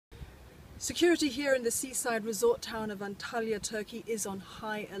Security here in the seaside resort town of Antalya, Turkey is on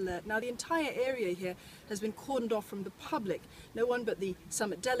high alert. Now the entire area here has been cordoned off from the public. No one but the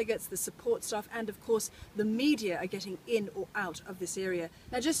summit delegates, the support staff and of course the media are getting in or out of this area.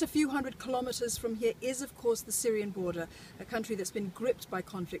 Now just a few hundred kilometers from here is of course the Syrian border, a country that's been gripped by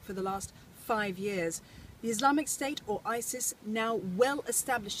conflict for the last 5 years. The Islamic State, or ISIS, now well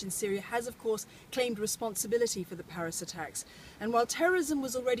established in Syria, has of course claimed responsibility for the Paris attacks. And while terrorism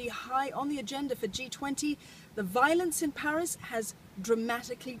was already high on the agenda for G20, the violence in Paris has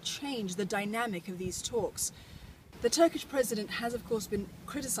dramatically changed the dynamic of these talks. The Turkish president has of course been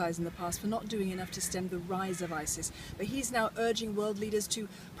criticised in the past for not doing enough to stem the rise of ISIS, but he's now urging world leaders to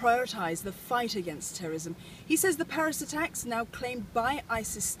prioritise the fight against terrorism. He says the Paris attacks, now claimed by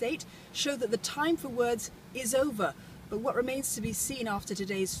ISIS state, show that the time for words is over. But what remains to be seen after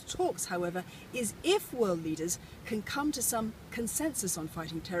today's talks, however, is if world leaders can come to some consensus on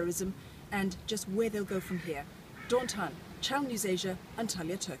fighting terrorism and just where they'll go from here. Tan, Channel News Asia,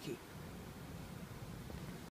 Antalya, Turkey.